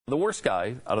the worst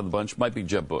guy out of the bunch might be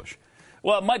Jeb Bush.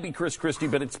 Well, it might be Chris Christie,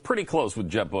 but it's pretty close with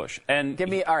Jeb Bush. And give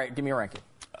me a ranking.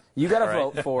 You got to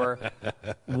vote for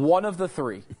one of the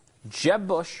three: Jeb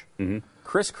Bush,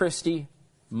 Chris Christie,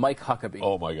 Mike Huckabee.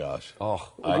 Oh my gosh!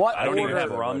 I don't even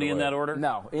have Romney in that order.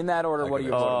 No, in that order. What do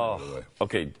you vote?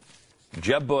 Okay,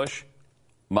 Jeb Bush,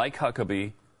 Mike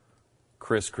Huckabee,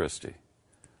 Chris Christie.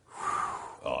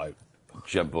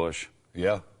 Jeb Bush.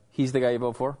 Yeah. He's the guy you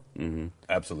vote for? Mm-hmm.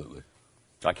 Absolutely.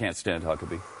 I can't stand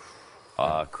Huckabee.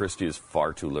 Christie is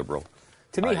far too liberal.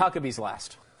 To me, Huckabee's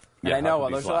last. And I know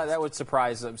that would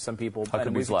surprise some people.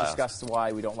 And we've discussed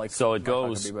why we don't like. So it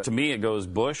goes to me. It goes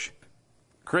Bush,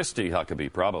 Christie,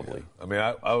 Huckabee, probably. Yeah.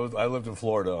 I mean, I lived in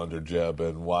Florida under Jeb,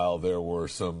 and while there were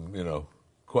some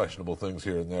questionable things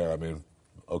here and there, I mean,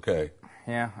 okay.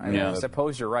 Yeah, I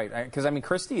suppose you're right. Because I mean,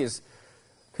 Christie is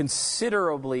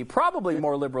considerably, probably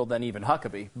more liberal than even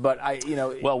Huckabee. But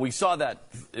well, we saw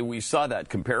that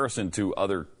comparison to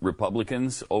other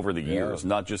Republicans over the years,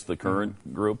 not just the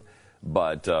current group,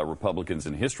 but Republicans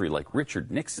in history like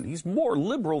Richard Nixon. He's more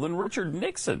liberal than Richard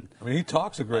Nixon. I mean, he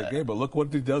talks a great game, but look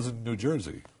what he does in New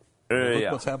Jersey.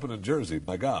 Look what's happened in Jersey.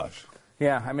 My gosh.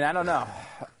 Yeah, I mean, I don't know.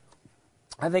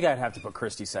 I think I'd have to put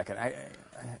Christie second.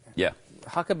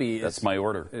 Huckabee that's my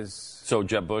order. So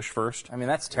Jeb Bush first? I mean,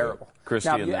 that's terrible. Christie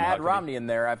now, and if you then add Huckabee. Romney in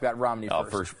there, I've got Romney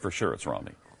first. For sure it's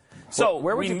Romney. So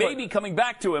we may be coming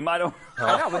back to him. I don't.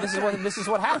 I know, but this is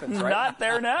what happens, right? Not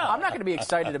there now. I'm not going to be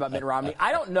excited about Mitt Romney.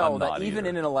 I don't know that even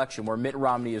in an election where Mitt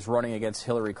Romney is running against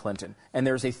Hillary Clinton, and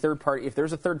there's a third party, if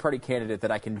there's a third party candidate that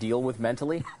I can deal with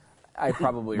mentally, I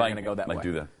probably are going to go that way. Might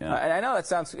do that. Yeah. And I know that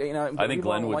sounds. I think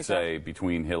Glenn would say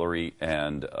between Hillary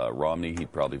and Romney,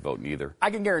 he'd probably vote neither. I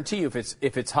can guarantee you, if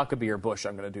it's Huckabee or Bush,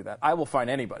 I'm going to do that. I will find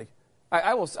anybody.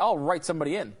 I'll write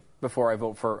somebody in before I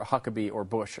vote for Huckabee or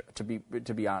Bush. To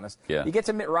be honest, yeah. You get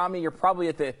to Mitt Romney, you're probably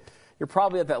at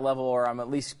that level, or I'm at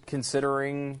least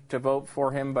considering to vote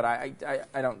for him. But I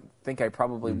don't think I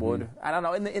probably would. I don't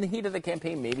know. In the heat of the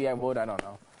campaign, maybe I would. I don't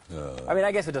know. I mean,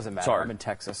 I guess it doesn't matter. I'm in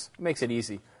Texas. It makes it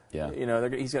easy. Yeah.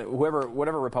 He's gonna,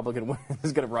 whatever Republican wins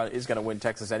is going to win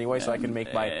Texas anyway, so I can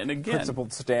make my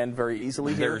principled stand very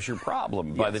easily here. There's your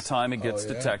problem. By the time it gets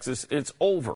to Texas, it's over.